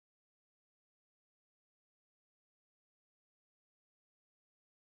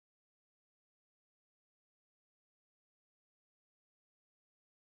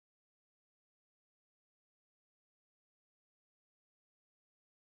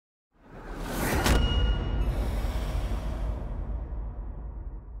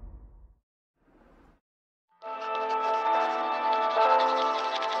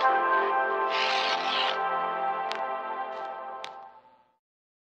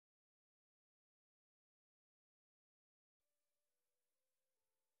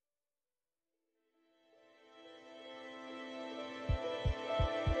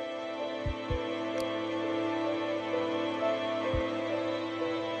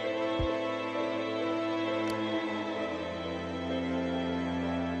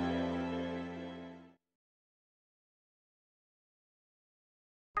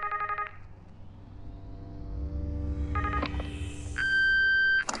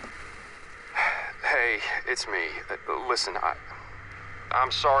it's me. Listen,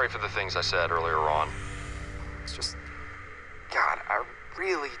 I'm sorry for the things I said earlier on. It's just, God, I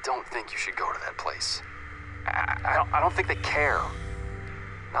really don't think you should go to that place. I don't think they care.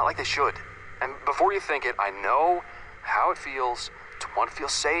 Not like they should. And before you think it, I know how it feels to want to feel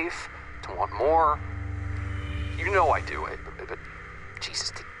safe, to want more. You know I do it, but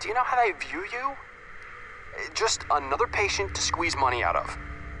Jesus, do you know how they view you? Just another patient to squeeze money out of.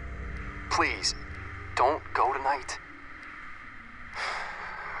 Please, don't go tonight.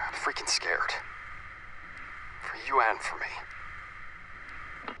 I'm freaking scared. For you and for me.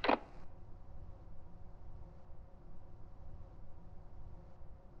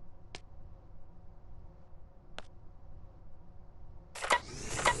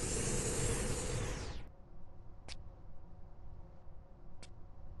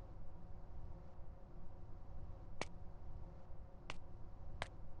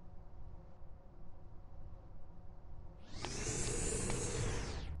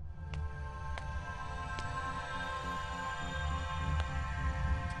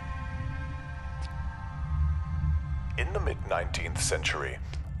 In the mid-19th century,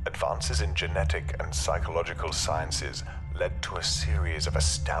 advances in genetic and psychological sciences led to a series of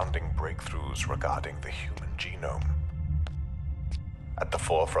astounding breakthroughs regarding the human genome. At the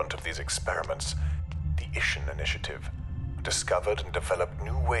forefront of these experiments, the Ishin Initiative discovered and developed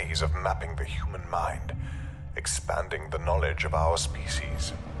new ways of mapping the human mind, expanding the knowledge of our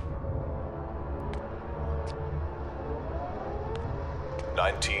species.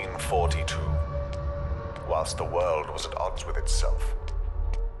 1942. Whilst the world was at odds with itself,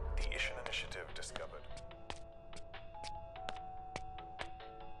 the Ishin Initiative discovered...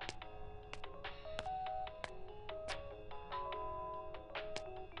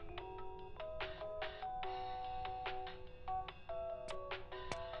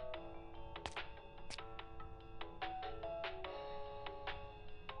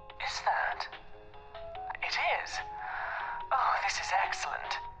 Is that? It is. Oh, this is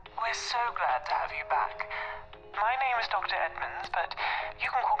excellent. We're so glad to have you back. My name is Dr. Edmonds, but you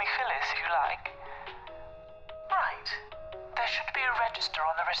can call me Phyllis if you like. Right. There should be a register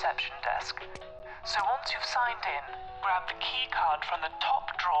on the reception desk. So once you've signed in, grab the key card from the top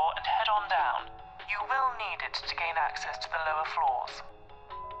drawer and head on down. You will need it to gain access to the lower floors.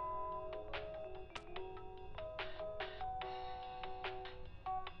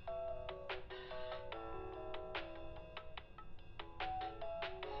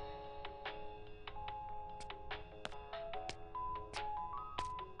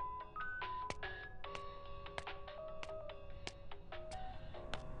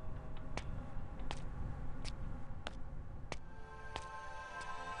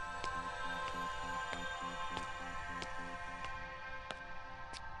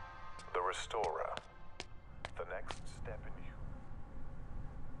 Restorer. The next step in you.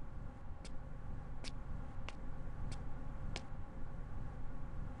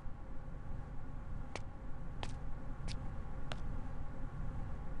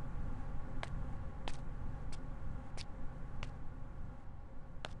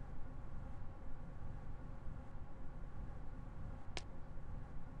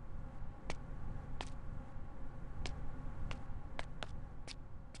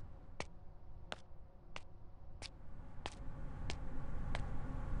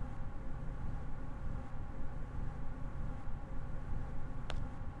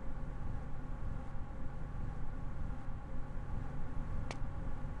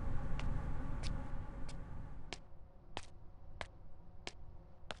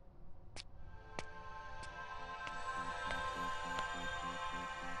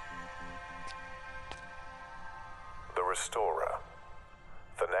 Restorer.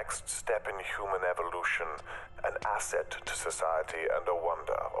 The next step in human evolution, an asset to society and a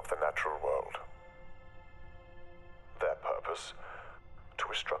wonder of the natural world. Their purpose? To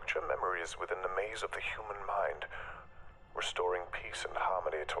restructure memories within the maze of the human mind, restoring peace and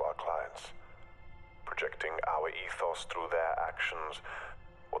harmony to our clients, projecting our ethos through their actions.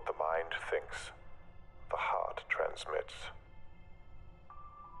 What the mind thinks, the heart transmits.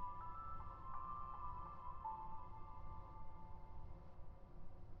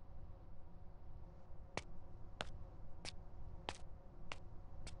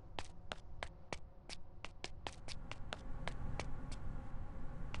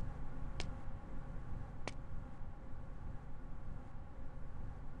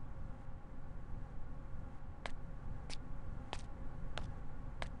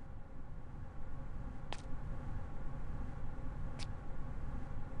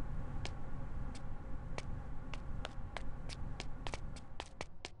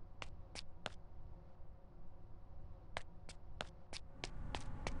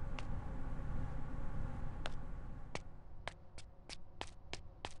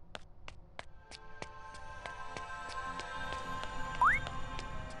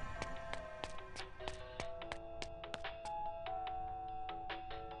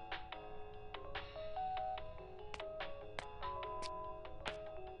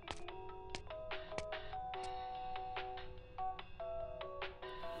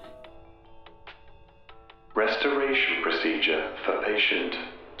 Restoration procedure for patient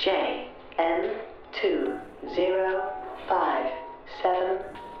JN2057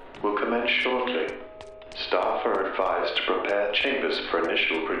 will commence shortly. Staff are advised to prepare chambers for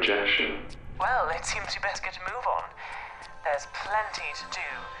initial projection. Well, it seems you best get a move on. There's plenty to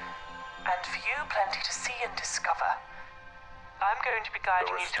do. And for you, plenty to see and discover. I'm going to be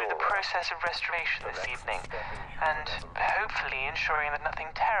guiding you through the process of restoration this evening, and hopefully ensuring that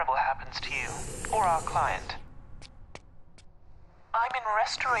nothing terrible happens to you or our client. I'm in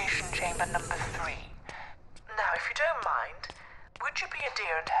restoration chamber number 3. Now, if you don't mind, would you be a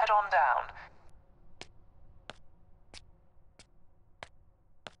dear and head on down?